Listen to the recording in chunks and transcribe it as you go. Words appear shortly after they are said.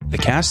The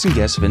cast and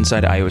guests of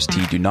Inside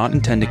IOST do not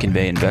intend to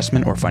convey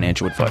investment or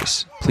financial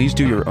advice. Please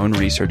do your own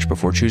research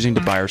before choosing to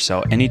buy or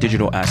sell any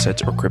digital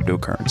assets or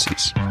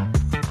cryptocurrencies.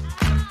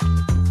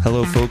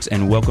 Hello, folks,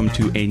 and welcome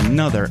to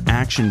another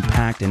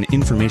action-packed and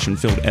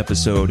information-filled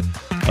episode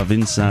of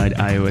Inside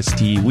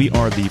IOST. We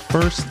are the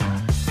first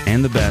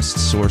and the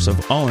best source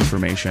of all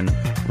information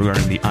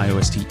regarding the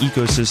IOST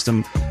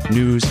ecosystem,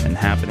 news, and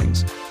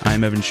happenings.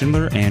 I'm Evan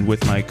Schindler, and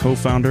with my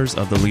co-founders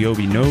of the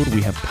Liobi Node,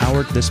 we have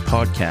powered this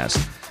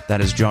podcast. That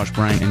is Josh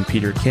Bryant and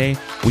Peter Kay.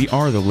 We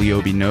are the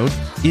Liobi Node.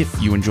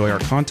 If you enjoy our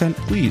content,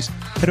 please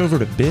head over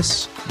to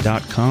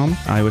bis.com,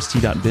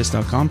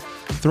 iost.bis.com.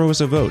 Throw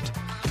us a vote.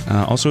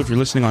 Also, if you're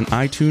listening on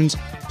iTunes,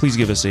 please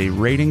give us a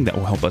rating. That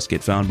will help us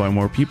get found by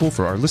more people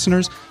for our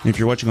listeners. And if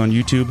you're watching on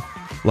YouTube,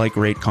 like,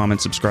 rate,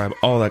 comment, subscribe,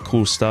 all that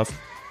cool stuff.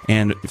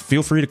 And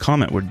feel free to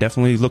comment. We're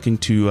definitely looking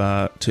to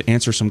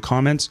answer some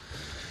comments,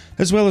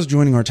 as well as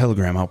joining our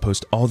Telegram. I'll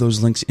post all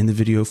those links in the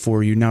video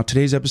for you. Now,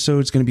 today's episode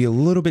is going to be a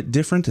little bit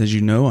different. As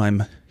you know,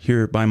 I'm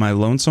here by my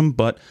lonesome,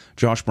 but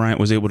Josh Bryant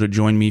was able to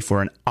join me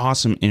for an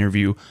awesome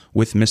interview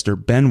with Mr.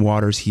 Ben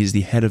Waters. He is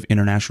the head of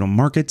international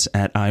markets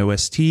at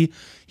IOST.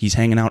 He's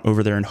hanging out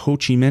over there in Ho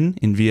Chi Minh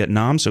in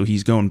Vietnam, so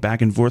he's going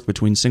back and forth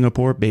between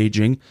Singapore,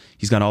 Beijing.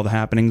 He's got all the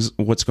happenings,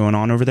 what's going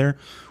on over there.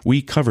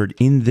 We covered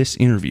in this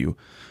interview,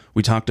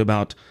 we talked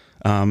about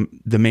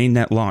the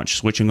mainnet launch,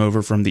 switching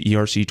over from the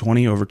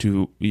ERC20 over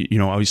to,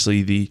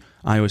 obviously the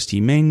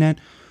IOST mainnet.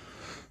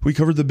 We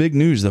covered the big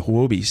news, the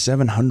Huobi,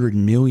 700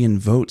 million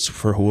votes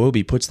for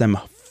Huobi puts them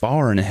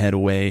far and ahead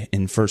away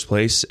in first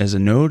place as a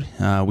node.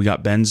 We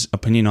got Ben's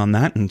opinion on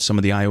that and some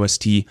of the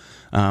IOST,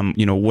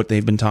 what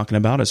they've been talking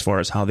about as far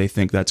as how they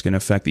think that's going to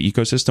affect the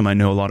ecosystem. I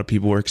know a lot of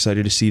people were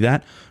excited to see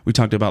that. We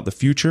talked about the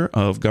future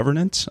of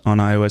governance on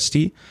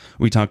IOST.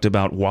 We talked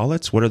about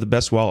wallets. What are the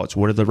best wallets?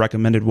 What are the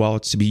recommended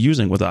wallets to be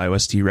using with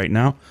IOST right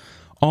now?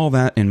 All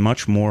that and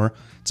much more.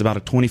 It's about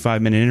a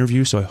 25-minute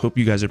interview, so I hope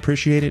you guys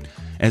appreciate it.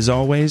 As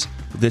always,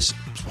 this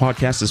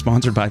podcast is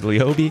sponsored by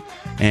Liobi,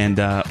 and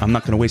I'm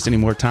not going to waste any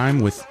more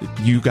time with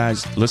you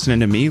guys listening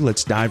to me.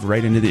 Let's dive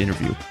right into the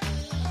interview.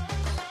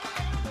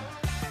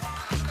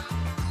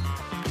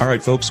 All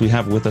right, folks, we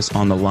have with us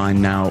on the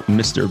line now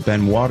Mr.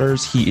 Ben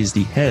Waters. He is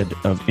the head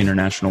of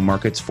international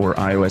markets for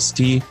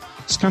IOST.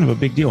 It's kind of a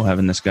big deal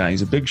having this guy.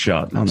 He's a big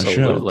shot on the show.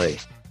 Absolutely.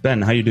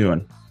 Ben, how you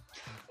doing?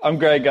 I'm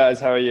great, guys.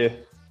 How are you?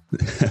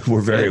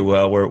 We're very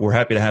well. We're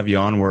happy to have you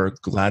on. We're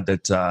glad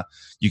that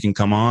you can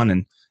come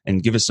on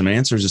and give us some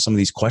answers to some of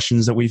these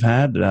questions that we've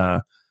had.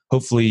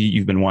 Hopefully,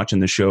 you've been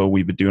watching the show.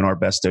 We've been doing our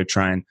best to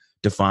try and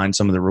define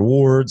some of the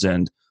rewards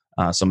and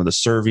some of the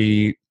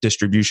survey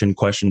distribution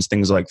questions,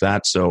 things like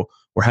that. So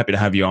we're happy to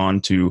have you on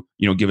to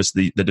give us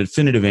the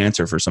definitive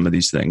answer for some of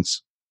these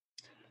things.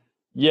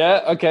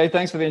 Yeah. Okay.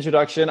 Thanks for the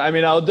introduction. I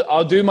mean,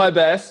 I'll do my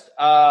best.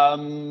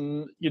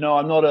 I'm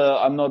not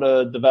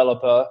a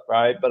developer,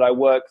 right? But I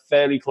work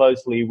fairly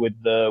closely with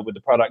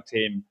the product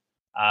team.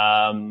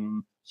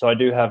 So I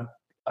do have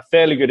a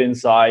fairly good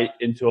insight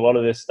into a lot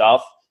of this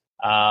stuff.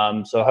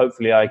 So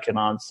hopefully I can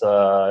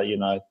answer,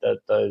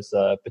 those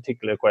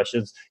particular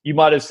questions. You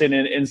might have seen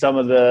in some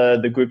of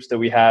the groups that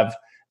we have,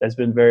 there's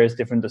been various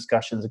different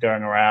discussions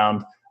going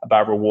around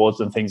about rewards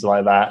and things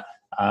like that.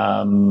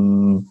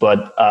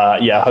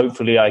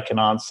 Hopefully I can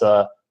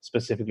answer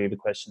specifically the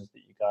questions that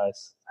you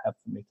guys have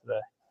for me today.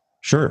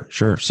 Sure.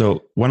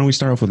 So why don't we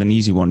start off with an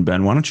easy one,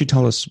 Ben? Why don't you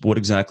tell us what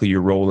exactly your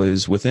role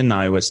is within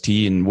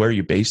IOST and where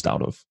you're based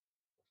out of?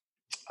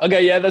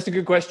 Okay, yeah, that's a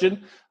good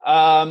question.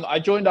 I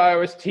joined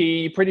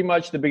IOST pretty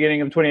much the beginning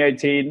of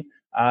 2018,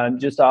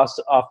 just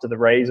after the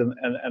raise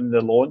and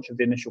the launch of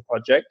the initial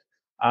project.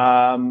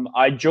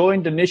 I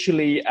joined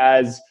initially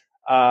as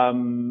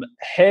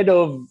head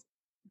of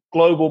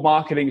global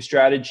marketing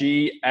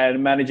strategy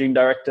and managing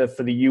director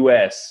for the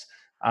US.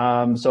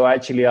 So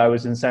actually I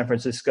was in San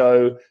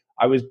Francisco.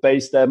 I was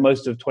based there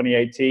most of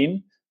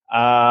 2018,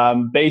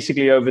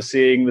 basically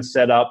overseeing the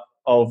setup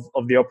of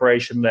the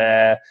operation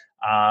there,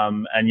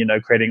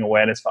 and creating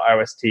awareness for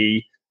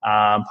IOST,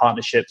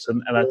 partnerships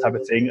and that type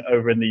of thing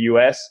over in the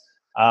US.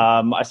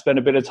 I spent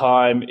a bit of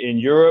time in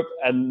Europe,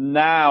 and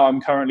now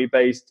I'm currently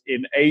based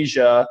in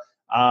Asia,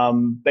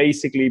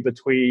 basically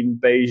between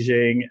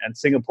Beijing and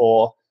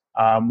Singapore.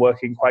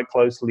 Working quite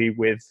closely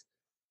with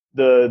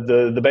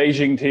the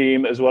Beijing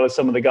team as well as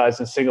some of the guys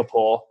in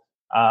Singapore.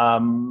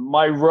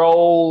 My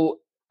role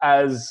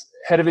as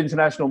head of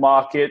international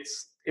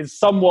markets is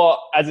somewhat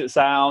as it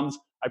sounds.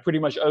 I pretty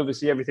much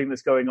oversee everything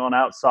that's going on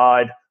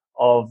outside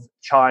of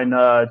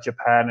China,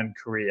 Japan, and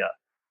Korea.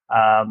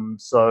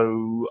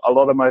 So a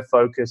lot of my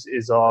focus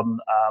is on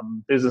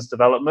business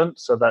development.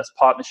 So that's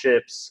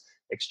partnerships,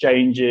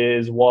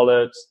 exchanges,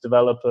 wallets,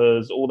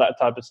 developers, all that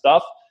type of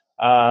stuff.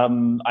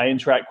 I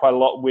interact quite a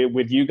lot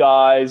with you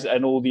guys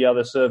and all the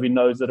other serving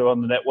nodes that are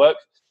on the network.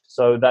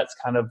 So that's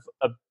kind of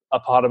a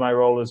part of my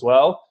role as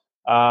well.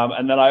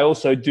 And then I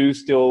also do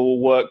still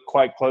work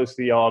quite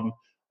closely on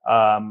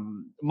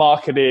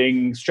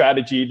marketing,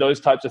 strategy, those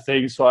types of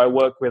things. So I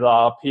work with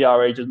our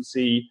PR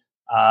agency,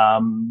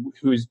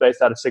 who's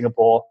based out of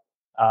Singapore.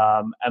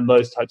 and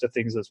those types of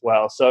things as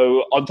well.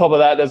 So on top of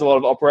that, there's a lot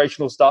of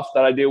operational stuff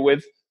that I deal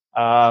with,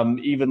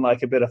 even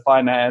like a bit of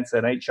finance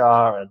and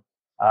HR and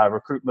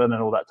recruitment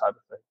and all that type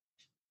of thing.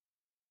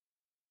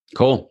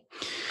 Cool.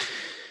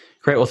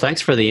 Great. Well, thanks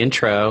for the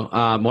intro.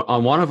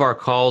 On one of our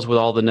calls with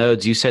all the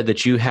nodes, you said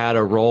that you had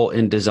a role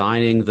in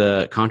designing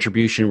the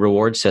contribution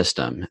reward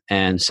system.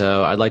 And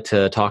so I'd like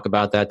to talk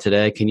about that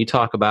today. Can you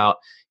talk about,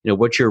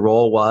 what your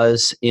role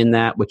was in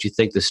that, what you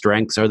think the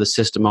strengths of the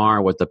system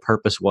are, what the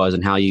purpose was,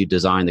 and how you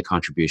designed the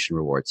contribution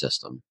reward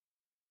system?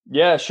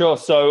 Yeah, sure.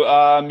 So,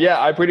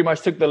 I pretty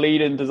much took the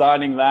lead in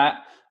designing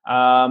that.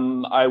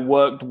 I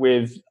worked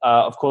with,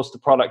 of course, the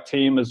product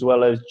team, as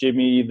well as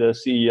Jimmy, the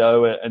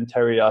CEO, and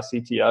Terry, our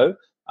CTO.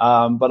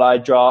 But I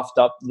draft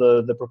up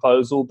the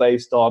proposal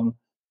based on,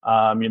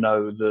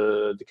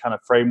 the kind of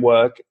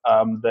framework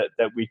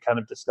that we kind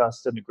of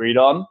discussed and agreed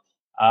on.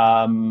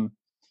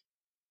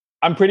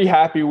 I'm pretty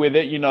happy with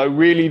it.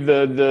 Really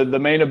the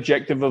main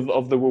objective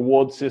of the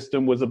reward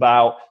system was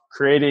about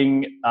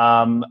creating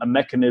a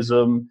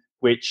mechanism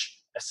which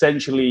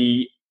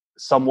essentially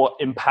somewhat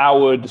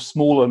empowered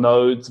smaller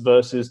nodes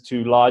versus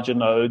to larger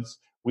nodes.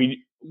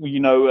 We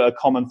a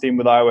common theme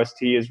with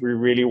IOST is we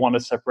really want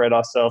to separate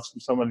ourselves from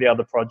some of the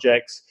other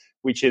projects,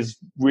 which is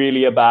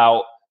really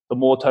about the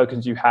more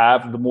tokens you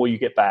have, the more you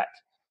get back.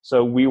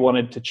 So we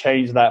wanted to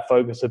change that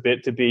focus a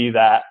bit to be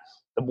that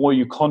the more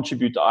you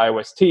contribute to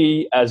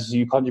IOST, as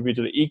you contribute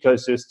to the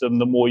ecosystem,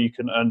 the more you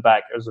can earn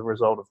back as a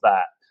result of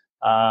that.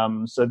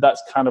 So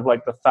that's kind of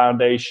like the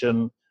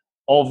foundation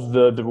of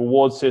the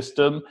reward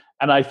system.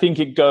 And I think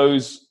it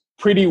goes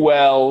pretty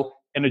well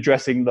in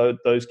addressing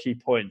those key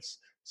points.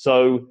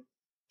 So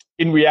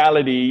in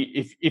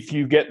reality, if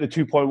you get the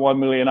 2.1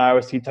 million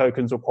IOST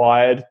tokens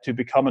required to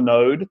become a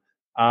node,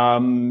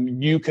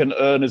 you can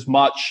earn as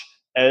much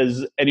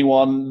as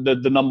anyone,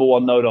 the number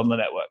one node on the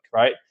network,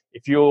 right?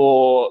 If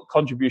your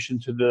contribution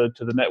to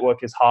the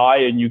network is high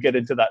and you get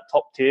into that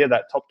top tier,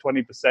 that top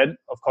 20%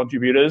 of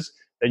contributors,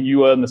 then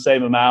you earn the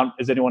same amount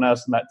as anyone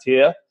else in that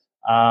tier,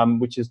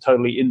 which is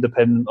totally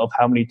independent of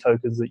how many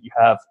tokens that you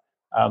have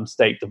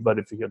staked and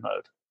voted for your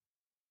node.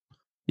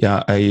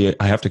 Yeah, I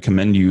have to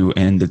commend you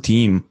and the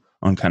team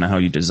on kind of how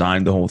you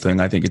designed the whole thing.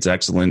 I think it's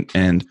excellent.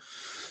 And,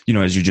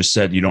 as you just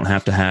said, you don't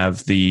have to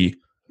have the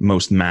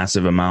most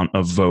massive amount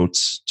of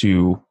votes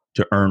to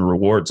earn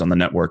rewards on the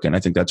network. And I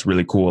think that's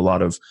really cool. A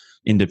lot of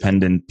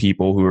independent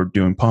people who are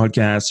doing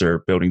podcasts or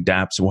building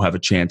dApps will have a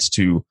chance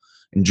to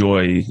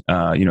enjoy,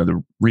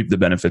 reap the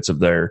benefits of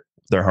their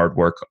hard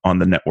work on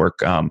the network.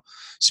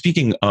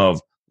 Speaking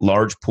of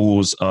large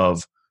pools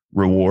of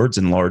rewards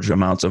and large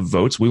amounts of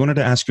votes, we wanted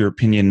to ask your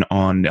opinion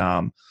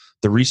on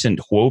the recent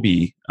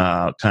Huobi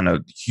kind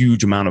of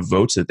huge amount of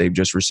votes that they've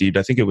just received.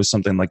 I think it was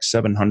something like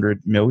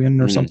 700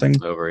 million or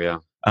something. Over, yeah.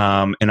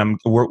 And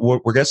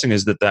we're guessing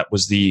is that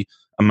was the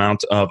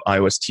amount of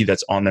IOST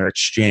that's on their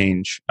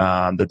exchange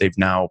that they've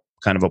now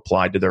kind of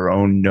applied to their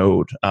own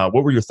node.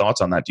 What were your thoughts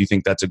on that? Do you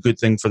think that's a good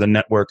thing for the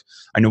network?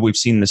 I know we've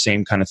seen the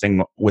same kind of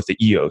thing with the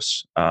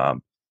EOS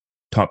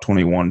top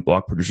 21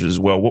 block producers as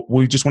well.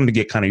 We just wanted to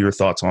get kind of your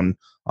thoughts on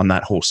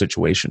that whole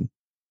situation.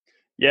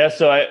 Yeah,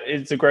 so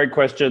it's a great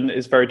question.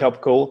 It's very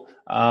topical.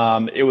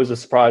 It was a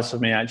surprise for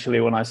me, actually,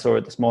 when I saw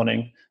it this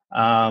morning.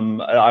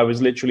 I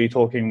was literally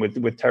talking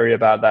with Terry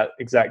about that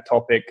exact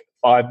topic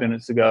 5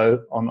 minutes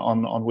ago on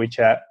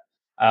WeChat.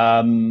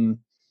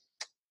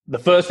 The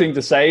first thing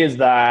to say is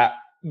that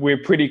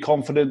we're pretty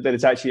confident that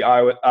it's actually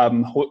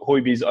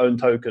Huobi's own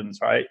tokens,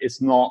 right?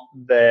 It's not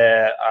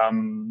their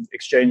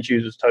exchange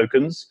users'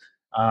 tokens.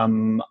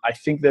 I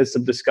think there's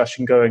some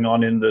discussion going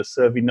on in the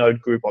Survey Node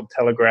group on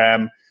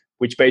Telegram,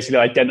 which basically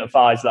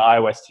identifies the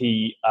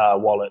IOST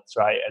wallets,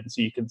 right? And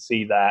so you can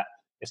see that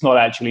it's not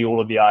actually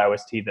all of the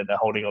IOST that they're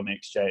holding on the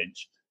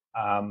exchange.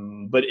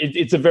 But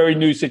it's a very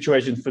new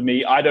situation for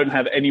me. I don't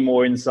have any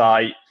more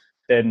insight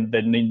than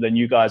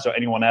you guys or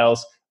anyone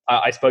else.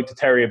 I spoke to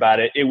Terry about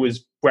it. It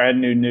was brand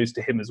new news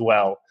to him as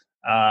well.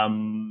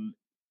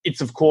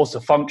 It's, of course,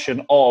 a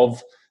function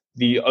of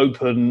the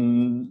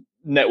open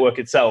network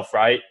itself,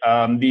 right?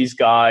 These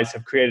guys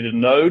have created a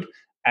node,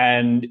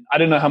 and I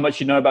don't know how much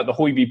you know about the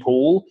Huobi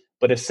pool,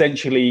 but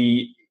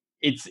essentially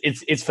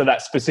it's for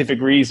that specific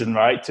reason,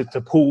 right?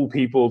 To pool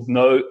people's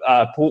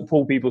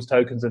pool people's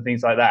tokens and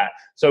things like that.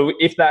 So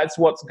if that's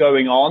what's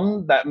going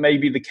on, that may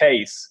be the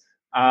case.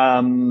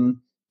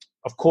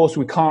 Of course,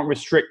 we can't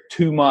restrict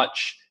too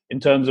much in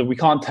terms of we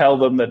can't tell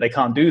them that they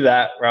can't do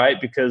that, right?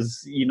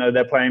 Because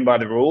they're playing by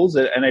the rules,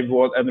 and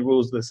the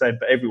rules are the same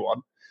for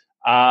everyone.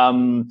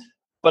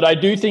 But I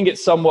do think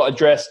it's somewhat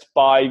addressed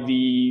by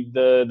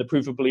the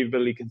proof of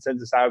believability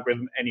consensus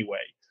algorithm anyway.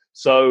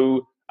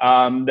 So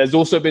there's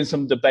also been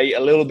some debate a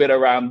little bit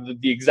around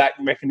the exact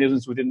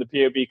mechanisms within the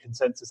POB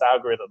consensus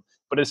algorithm.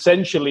 But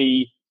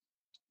essentially,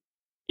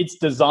 it's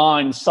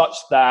designed such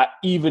that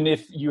even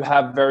if you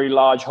have very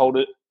large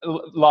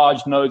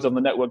nodes on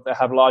the network that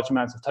have large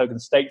amounts of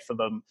tokens staked for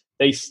them,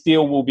 they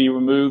still will be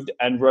removed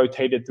and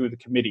rotated through the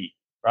committee,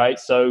 right?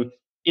 So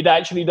it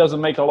actually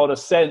doesn't make a lot of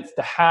sense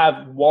to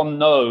have one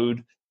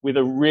node with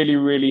a really,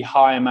 really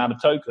high amount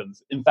of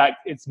tokens. In fact,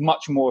 it's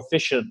much more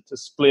efficient to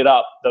split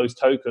up those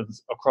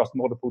tokens across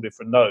multiple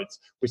different nodes,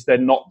 which they're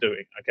not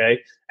doing, okay?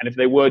 And if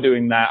they were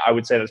doing that, I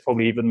would say that's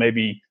probably even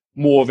maybe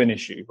more of an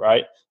issue,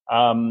 right?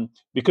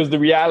 Because the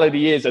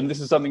reality is, and this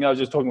is something I was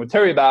just talking with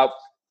Terry about,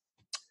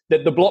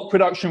 that the block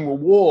production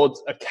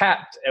rewards are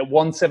capped at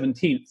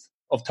 1/17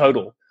 of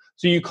total.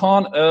 So you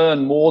can't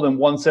earn more than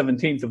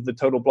 1/17 of the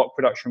total block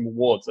production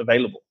rewards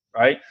available,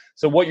 right?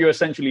 So what you're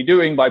essentially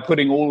doing by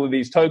putting all of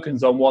these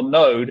tokens on one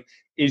node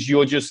is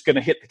you're just going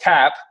to hit the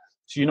cap,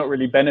 so you're not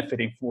really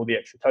benefiting from all the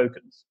extra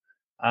tokens.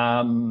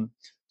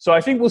 So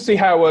I think we'll see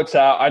how it works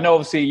out. I know,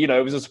 obviously,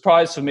 it was a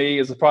surprise for me,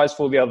 a surprise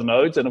for the other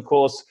nodes. And of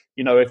course,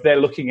 if they're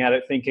looking at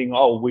it thinking,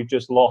 oh, we've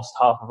just lost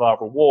half of our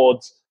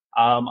rewards,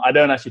 I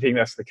don't actually think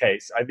that's the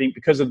case. I think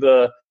because of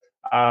the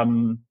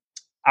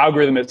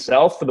algorithm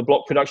itself for the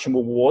block production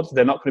rewards,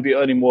 they're not going to be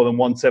earning more than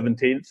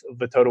 1/17 of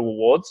the total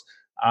rewards.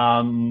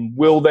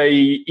 Will they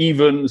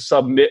even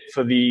submit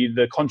for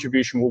the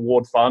contribution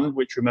reward fund,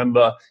 which,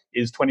 remember,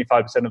 is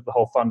 25% of the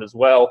whole fund as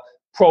well?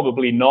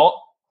 Probably not,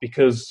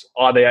 because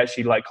are they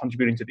actually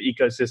contributing to the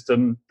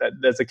ecosystem?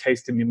 There's a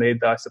case to be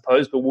made there, I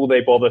suppose, but will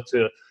they bother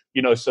to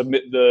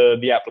submit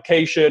the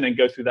application and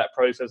go through that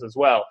process as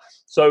well?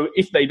 So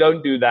if they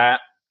don't do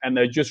that and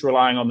they're just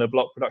relying on their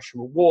block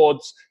production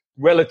rewards,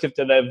 relative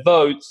to their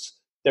votes,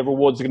 their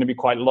rewards are going to be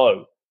quite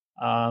low.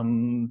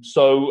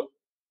 So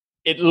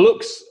it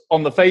looks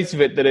on the face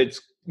of it that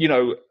it's,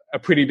 a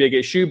pretty big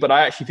issue, but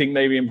I actually think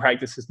maybe in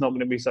practice it's not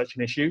going to be such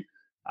an issue.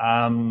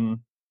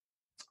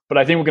 But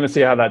I think we're going to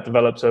see how that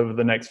develops over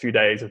the next few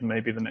days and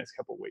maybe the next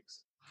couple of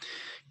weeks.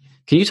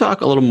 Can you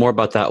talk a little more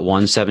about that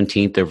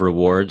 1/17 of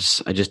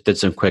rewards? I just did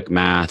some quick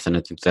math, and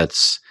I think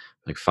that's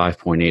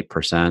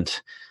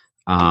 5.8%.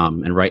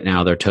 And right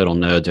now, their total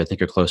nodes, I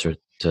think, are closer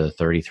to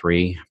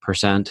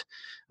 33%.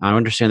 I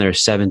understand there are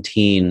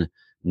 17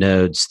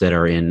 nodes that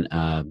are in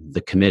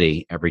the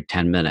committee every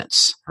 10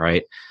 minutes,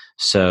 right?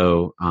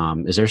 So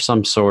is there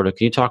some sort of,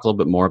 can you talk a little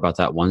bit more about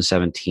that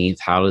 1/17?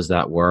 How does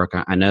that work?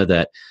 I know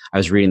that I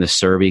was reading the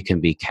survey can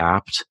be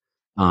capped,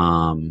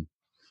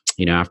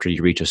 after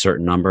you reach a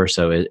certain number.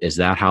 So is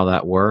that how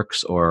that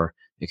works? Or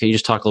can you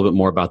just talk a little bit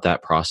more about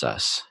that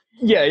process?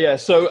 Yeah.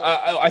 So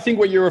I think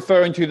what you're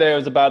referring to there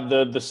is about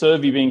the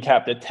survey being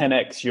capped at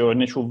 10x your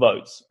initial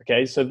votes.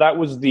 Okay, so that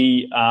was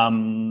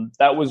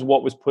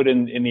what was put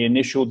in the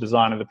initial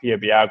design of the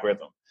POB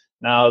algorithm.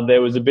 Now,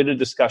 there was a bit of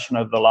discussion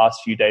over the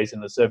last few days in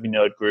the survey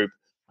node group,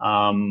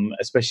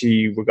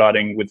 especially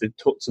regarding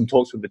some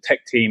talks with the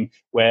tech team,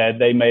 where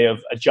they may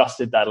have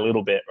adjusted that a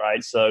little bit,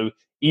 right? So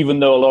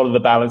even though a lot of the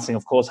balancing,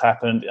 of course,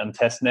 happened on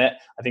testnet,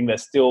 I think they're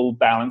still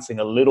balancing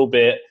a little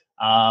bit.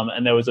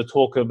 And there was a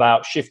talk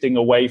about shifting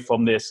away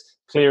from this,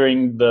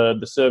 clearing the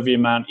survey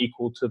amount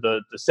equal to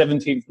the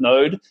 17th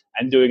node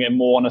and doing it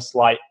more on a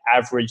slight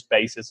average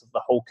basis of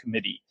the whole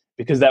committee,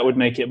 because that would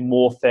make it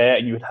more fair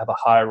and you would have a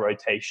higher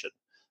rotation.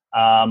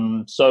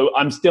 So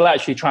I'm still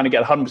actually trying to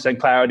get 100%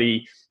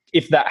 clarity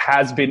if that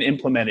has been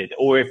implemented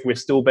or if we're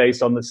still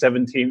based on the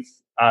 17th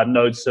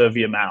node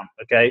survey amount,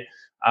 okay?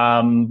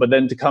 But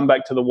then to come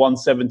back to the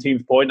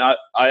 1/17 point,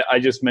 I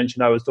just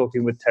mentioned I was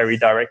talking with Terry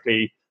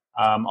directly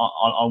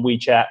on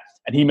WeChat,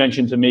 and he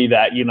mentioned to me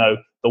that,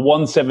 the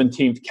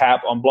 1/17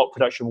 cap on block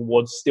production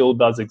rewards still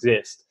does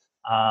exist.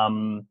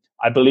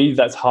 I believe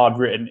that's hard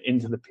written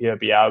into the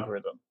POB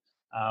algorithm.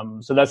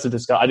 So that's the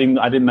discussion.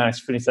 I didn't manage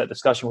to finish that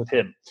discussion with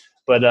him.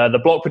 But the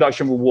block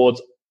production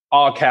rewards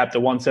are capped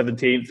at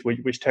 1/17,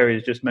 which Terry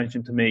has just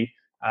mentioned to me,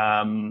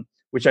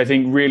 which I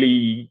think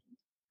really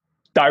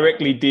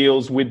directly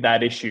deals with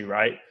that issue,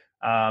 right?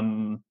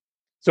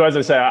 So as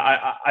I say,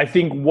 I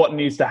think what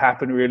needs to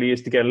happen really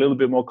is to get a little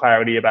bit more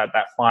clarity about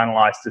that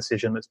finalized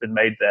decision that's been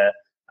made there,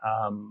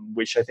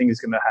 which I think is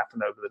going to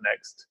happen over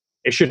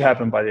it should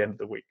happen by the end of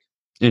the week.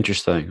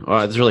 Interesting.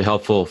 Well, that's really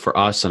helpful for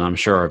us, and I'm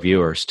sure our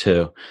viewers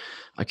too.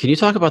 Can you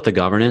talk about the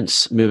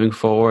governance moving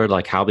forward,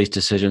 like how these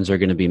decisions are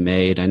going to be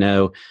made? I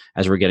know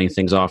as we're getting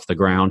things off the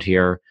ground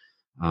here,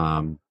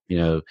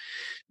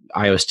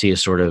 IOST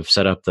has sort of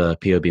set up the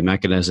POB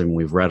mechanism.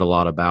 We've read a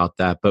lot about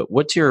that, but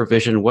what's your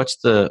vision? What's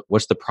the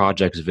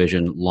project's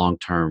vision long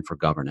term for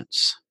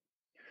governance?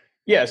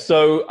 Yeah,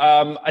 so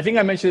I think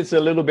I mentioned this a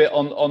little bit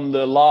on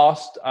the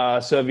last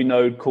survey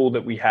node call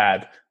that we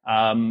had,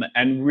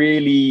 and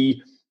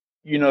really,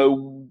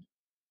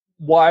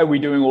 why are we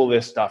doing all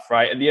this stuff,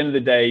 right? At the end of the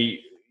day,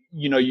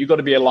 you've got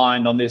to be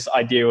aligned on this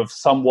idea of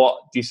somewhat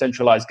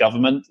decentralized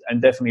government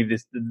and definitely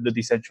the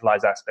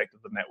decentralized aspect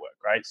of the network,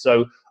 right?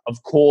 So,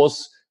 of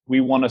course,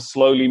 we want to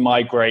slowly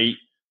migrate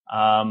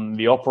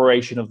the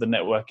operation of the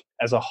network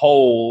as a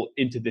whole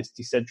into this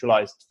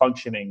decentralized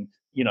functioning,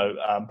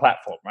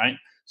 platform, right?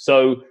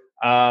 So,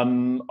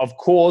 of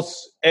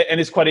course, and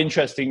it's quite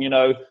interesting,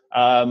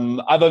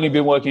 I've only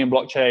been working in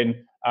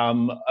blockchain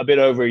a bit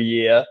over a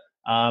year.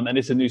 And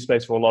it's a new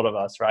space for a lot of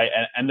us, right?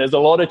 And there's a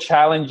lot of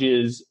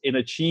challenges in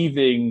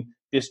achieving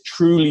this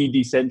truly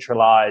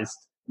decentralized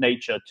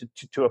nature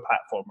to a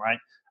platform, right?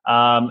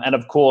 And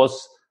of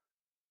course,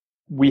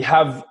 we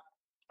have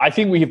I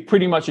think we have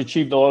pretty much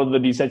achieved a lot of the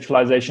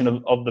decentralization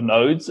of the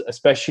nodes,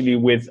 especially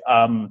with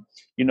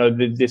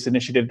this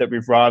initiative that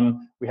we've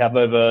run. We have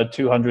over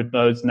 200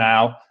 nodes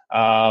now.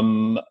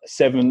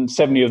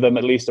 70 of them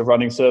at least are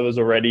running servers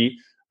already.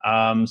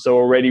 So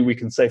already we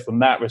can say from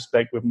that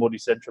respect we're more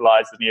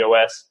decentralized than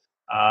EOS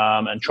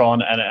and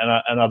Tron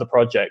and other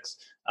projects.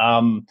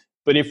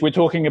 But if we're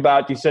talking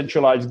about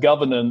decentralized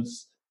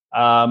governance,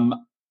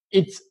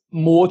 it's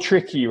more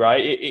tricky,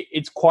 right?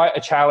 It's quite a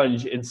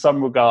challenge in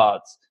some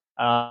regards.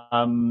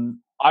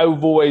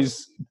 I've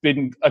always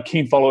been a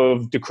keen follower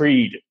of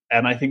Decreed,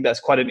 and I think that's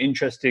quite an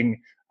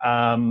interesting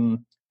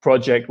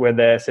project where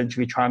they're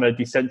essentially trying to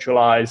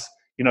decentralize.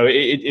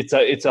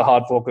 It's a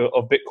hard fork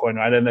of Bitcoin,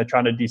 right? And they're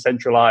trying to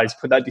decentralize,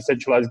 put that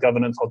decentralized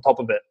governance on top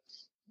of it.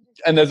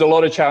 And there's a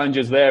lot of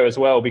challenges there as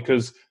well,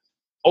 because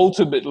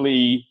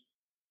ultimately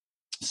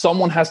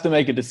someone has to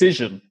make a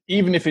decision.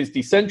 Even if it's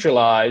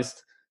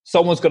decentralized,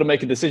 someone's got to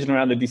make a decision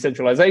around the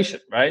decentralization,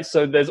 right?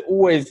 So there's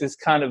always this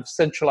kind of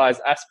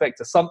centralized aspect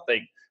to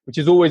something, which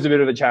is always a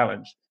bit of a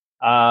challenge.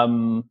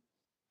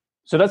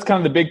 So that's kind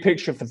of the big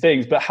picture for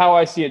things. But how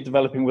I see it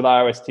developing with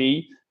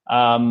IRST,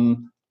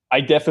 I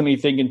definitely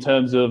think in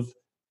terms of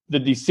the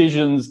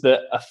decisions that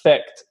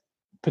affect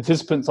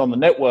participants on the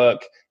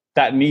network,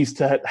 that needs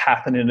to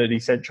happen in a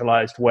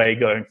decentralized way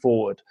going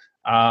forward.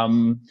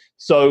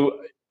 So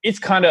it's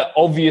kind of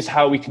obvious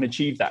how we can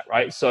achieve that,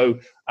 right? So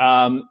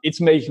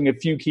it's making a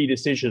few key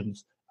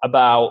decisions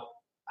about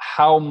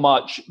how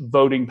much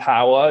voting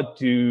power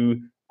do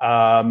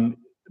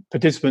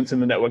participants in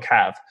the network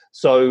have.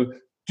 So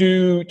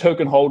do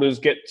token holders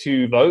get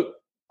to vote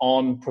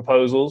on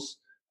proposals?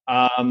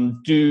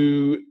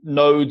 Do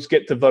nodes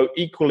get to vote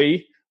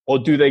equally, or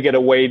do they get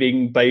a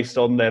weighting based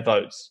on their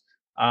votes?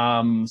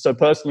 So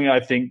personally,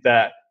 I think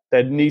that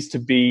there needs to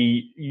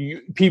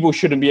be, people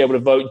shouldn't be able to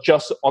vote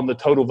just on the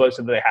total votes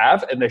that they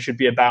have, and there should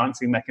be a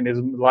balancing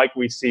mechanism like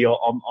we see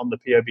on the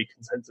POB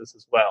consensus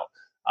as well.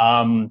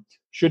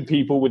 Should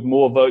people with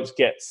more votes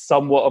get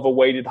somewhat of a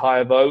weighted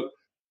higher vote?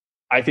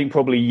 I think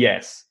probably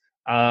yes.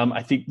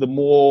 I think the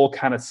more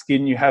kind of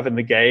skin you have in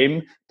the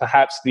game,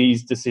 perhaps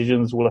these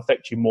decisions will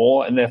affect you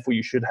more, and therefore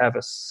you should have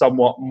a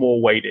somewhat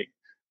more weighting.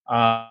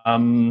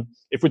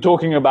 If we're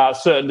talking about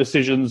certain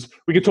decisions,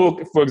 we could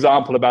talk, for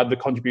example, about the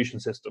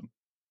contribution system.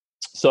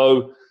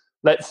 So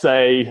let's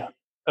say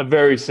a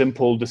very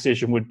simple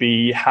decision would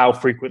be how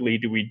frequently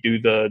do we do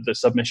the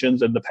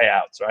submissions and the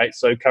payouts, right?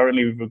 So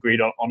currently we've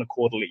agreed on a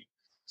quarterly.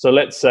 So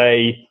let's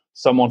say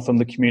someone from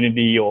the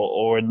community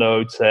or a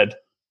node said,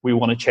 we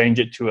want to change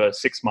it to a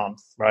 6 month,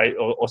 right?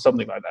 Or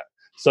something like that.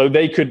 So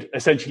they could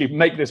essentially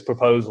make this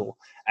proposal.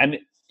 And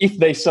if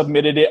they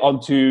submitted it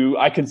onto,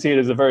 I can see it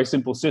as a very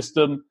simple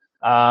system.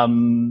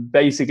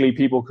 Basically,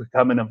 people could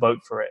come in and vote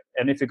for it.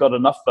 And if it got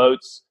enough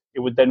votes, it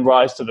would then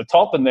rise to the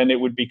top, and then it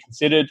would be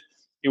considered.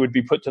 It would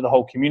be put to the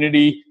whole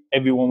community.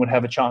 Everyone would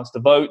have a chance to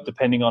vote,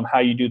 depending on how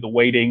you do the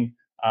weighting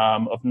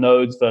of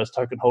nodes versus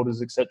token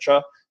holders,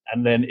 etc.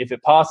 And then if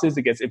it passes,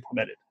 it gets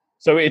implemented.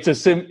 So it's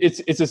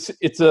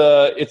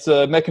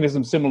a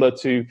mechanism similar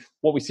to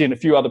what we see in a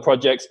few other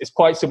projects. It's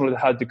quite similar to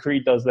how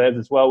Decreed does theirs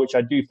as well, which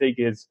I do think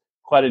is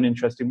quite an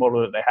interesting model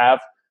that they have.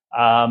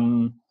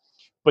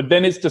 But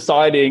then it's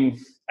deciding,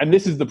 and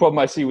this is the problem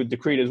I see with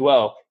Decreed as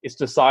well, it's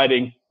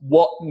deciding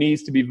what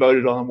needs to be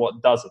voted on and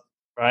what doesn't,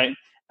 right?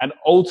 And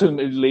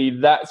ultimately,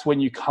 that's when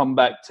you come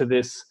back to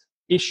this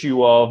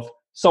issue of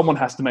someone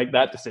has to make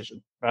that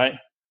decision, right?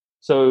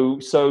 So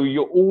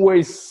you're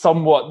always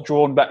somewhat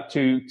drawn back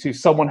to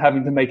someone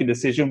having to make a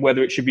decision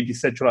whether it should be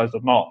decentralized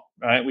or not,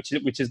 right? Which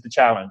is the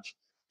challenge.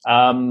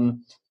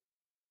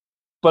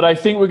 But I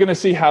think we're going to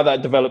see how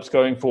that develops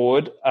going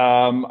forward.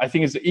 I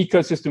think as the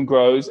ecosystem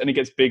grows and it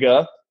gets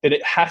bigger, then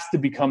it has to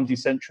become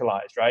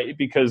decentralized, right?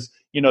 Because,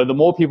 the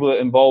more people that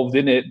are involved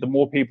in it, the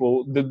more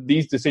people,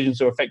 these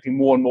decisions are affecting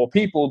more and more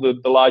people, the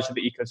larger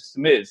the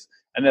ecosystem is.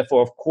 And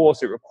therefore, of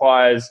course, it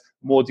requires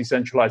more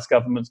decentralized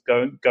governments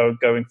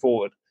going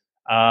forward.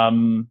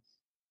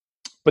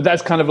 But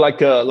that's kind of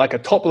like a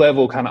top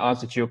level kind of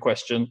answer to your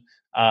question.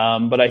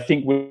 But I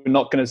think we're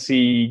not going to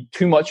see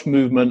too much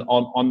movement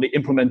on the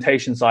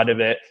implementation side of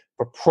it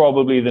for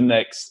probably the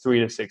next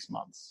 3 to 6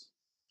 months.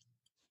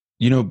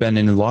 Ben,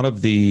 in a lot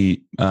of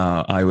the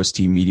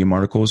IOST Medium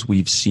articles,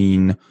 we've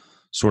seen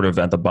sort of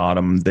at the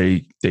bottom,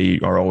 they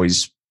are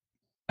always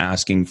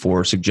asking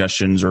for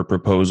suggestions or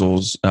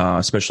proposals,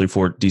 especially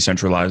for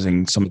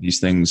decentralizing some of these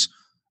things.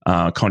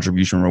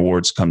 Contribution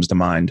rewards comes to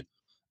mind.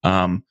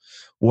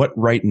 What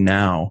right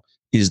now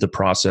is the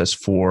process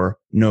for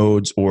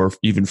nodes or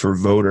even for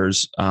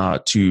voters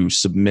to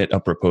submit a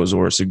proposal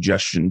or a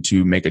suggestion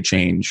to make a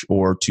change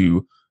or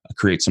to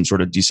create some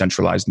sort of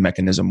decentralized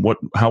mechanism?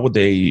 How would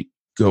they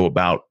go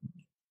about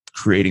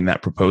creating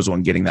that proposal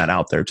and getting that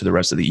out there to the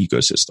rest of the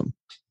ecosystem?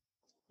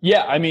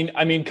 Yeah, I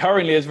mean,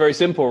 currently it's very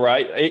simple,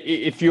 right?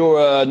 If you're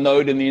a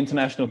node in the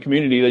international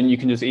community, then you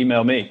can just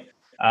email me.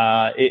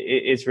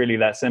 It's really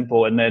that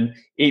simple. And then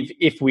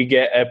if we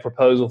get a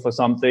proposal for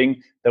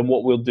something, then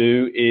what we'll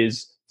do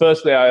is,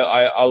 firstly,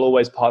 I'll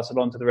always pass it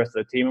on to the rest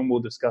of the team and we'll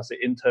discuss it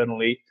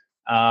internally.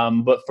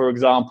 But for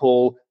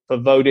example, for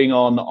voting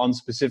on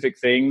specific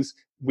things,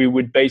 we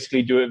would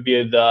basically do it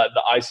via the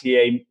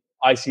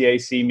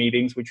ICAC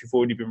meetings, which we've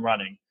already been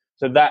running.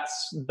 So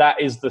that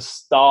is the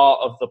start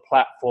of the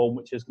platform,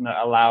 which is going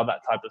to allow that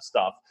type of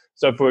stuff.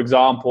 So for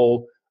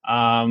example,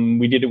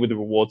 we did it with the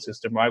reward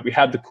system, right? We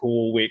had the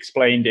call, we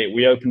explained it,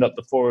 we opened up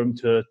the forum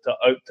to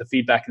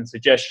feedback and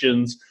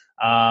suggestions.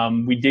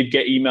 We did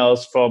get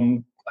emails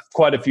from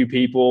quite a few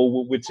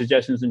people with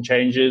suggestions and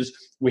changes.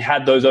 We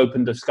had those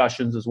open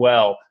discussions as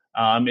well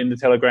in the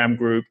Telegram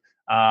group,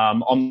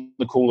 on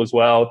the call as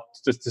well,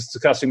 just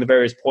discussing the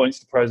various points,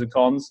 the pros and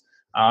cons.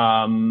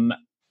 And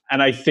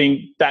I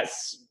think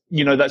that's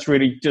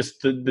really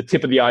just the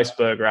tip of the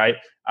iceberg, right?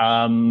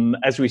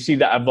 As we see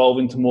that evolve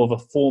into more of a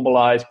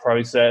formalized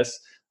process,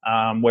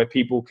 where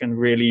people can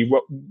really,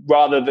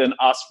 rather than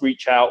us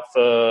reach out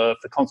for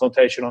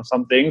consultation on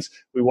some things,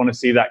 we want to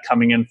see that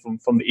coming in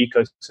from the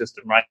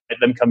ecosystem, right?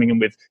 Them coming in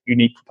with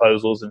unique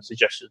proposals and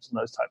suggestions and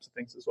those types of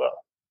things as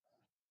well.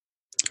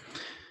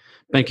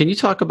 Ben, can you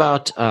talk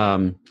about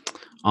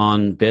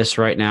on BIS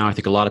right now? I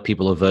think a lot of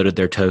people have voted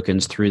their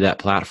tokens through that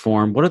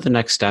platform. What are the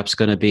next steps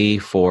going to be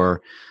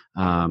for,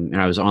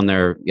 and I was on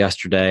there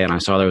yesterday and I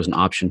saw there was an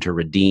option to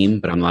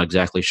redeem, but I'm not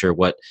exactly sure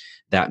what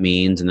that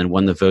means. And then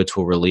when the votes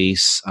will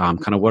release,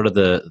 kind of what are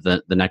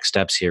the next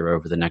steps here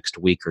over the next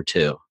week or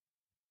two?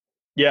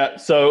 Yeah,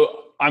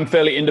 so I'm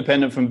fairly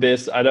independent from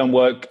BIS. I don't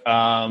work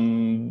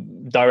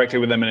directly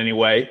with them in any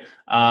way.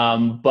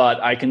 But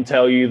I can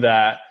tell you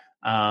that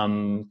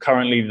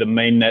currently the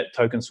mainnet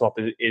token swap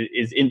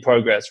is in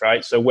progress,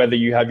 right? So whether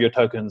you have your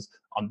tokens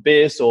on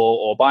BIS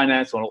or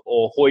Binance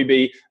or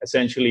Huobi,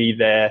 essentially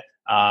they're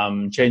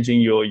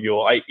changing your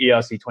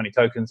ERC20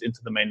 tokens into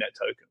the mainnet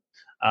token.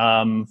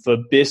 For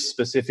BIS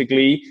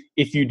specifically,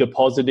 if you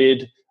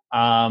deposited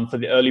for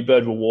the early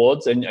bird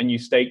rewards and you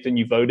staked and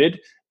you voted,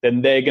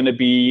 then they're going to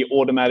be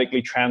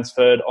automatically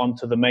transferred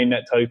onto the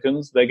mainnet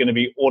tokens. They're going to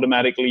be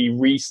automatically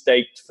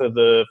restaked for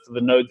the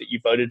node that you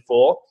voted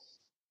for.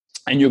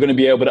 And you're going to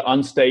be able to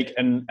unstake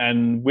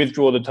and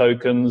withdraw the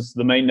tokens,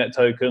 the mainnet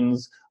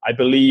tokens. I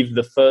believe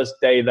the first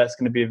day that's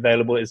going to be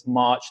available is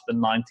March the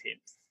 19th.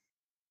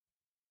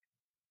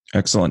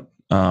 Excellent.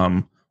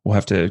 We'll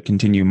have to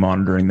continue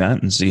monitoring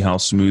that and see how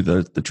smooth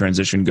the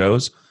transition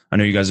goes. I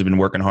know you guys have been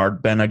working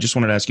hard. Ben, I just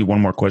wanted to ask you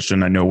one more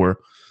question. I know we're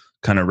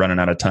kind of running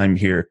out of time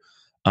here.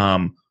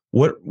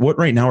 What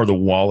right now are the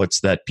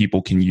wallets that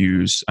people can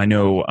use? I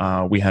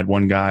know we had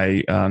one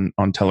guy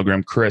on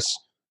Telegram, Chris,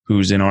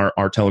 who's in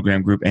our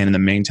Telegram group and in the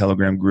main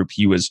Telegram group.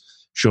 He was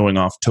showing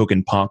off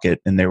Token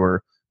Pocket, and they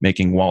were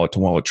making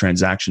wallet-to-wallet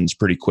transactions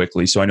pretty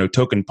quickly. So I know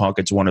Token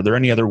Pocket's one. Are there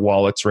any other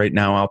wallets right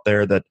now out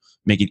there that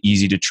make it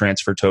easy to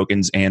transfer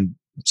tokens and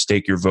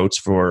stake your votes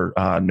for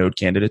node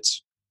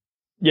candidates?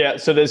 Yeah,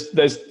 so this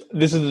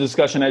is a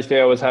discussion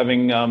actually I was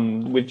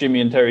having with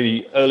Jimmy and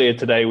Terry earlier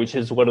today, which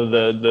is what are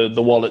the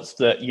wallets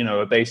that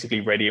are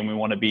basically ready and we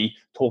want to be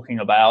talking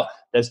about.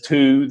 There's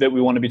two that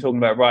we want to be talking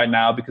about right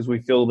now because we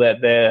feel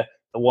that they're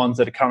the ones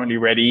that are currently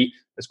ready.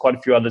 There's quite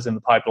a few others in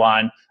the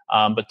pipeline,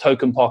 but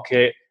Token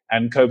Pocket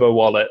and Kobo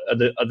Wallet are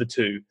the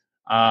two.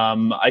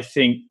 I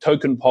think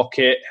Token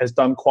Pocket has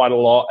done quite a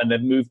lot and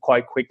they've moved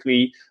quite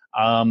quickly.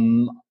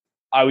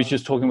 I was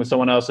just talking with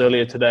someone else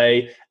earlier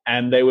today,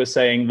 and they were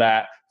saying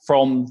that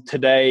from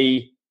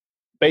today,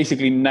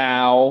 basically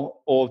now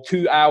or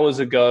 2 hours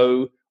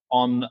ago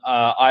on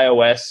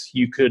iOS,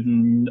 you could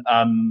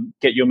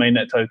get your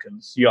mainnet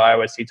tokens, your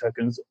IOST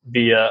tokens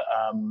via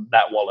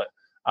that wallet.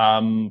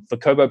 For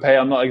Kobo Pay,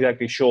 I'm not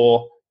exactly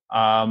sure,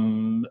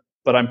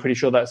 but I'm pretty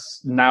sure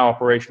that's now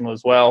operational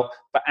as well.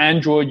 For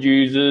Android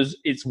users,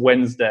 it's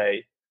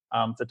Wednesday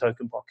for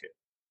Token Pocket.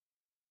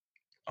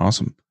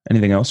 Awesome.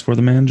 Anything else for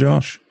the man,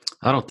 Josh?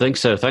 I don't think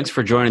so. Thanks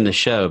for joining the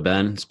show,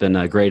 Ben. It's been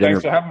a great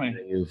interview. Thanks for having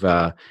me.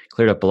 You've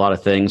cleared up a lot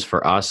of things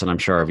for us, and I'm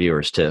sure our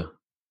viewers too.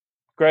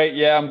 Great.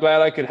 Yeah, I'm glad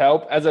I could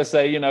help. As I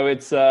say,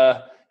 it's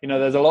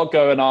there's a lot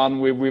going on.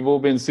 We've all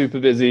been super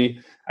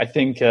busy. I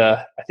think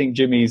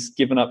Jimmy's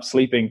given up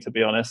sleeping, to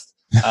be honest.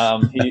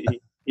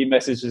 He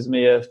messages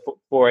me at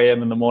 4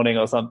 a.m. in the morning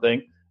or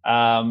something.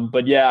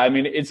 But yeah, I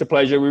mean, it's a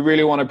pleasure. We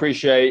really want to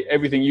appreciate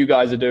everything you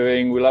guys are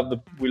doing. We love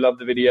the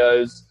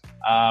videos.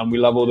 We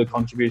love all the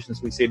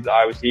contributions we see to the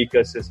IOST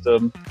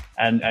ecosystem,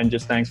 and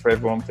just thanks for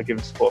everyone for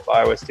giving support for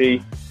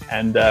IOST.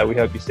 And we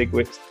hope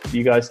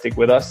you guys stick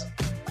with us.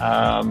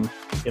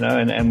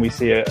 And we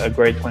see a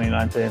great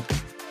 2019.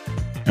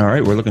 All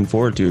right, we're looking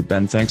forward to it,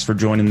 Ben. Thanks for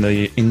joining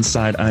the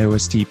Inside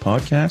IOST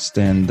podcast,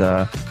 and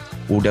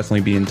we'll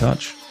definitely be in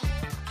touch.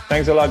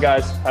 Thanks a lot,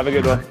 guys. Have a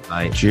good one.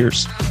 Bye.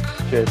 Cheers.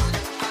 Cheers.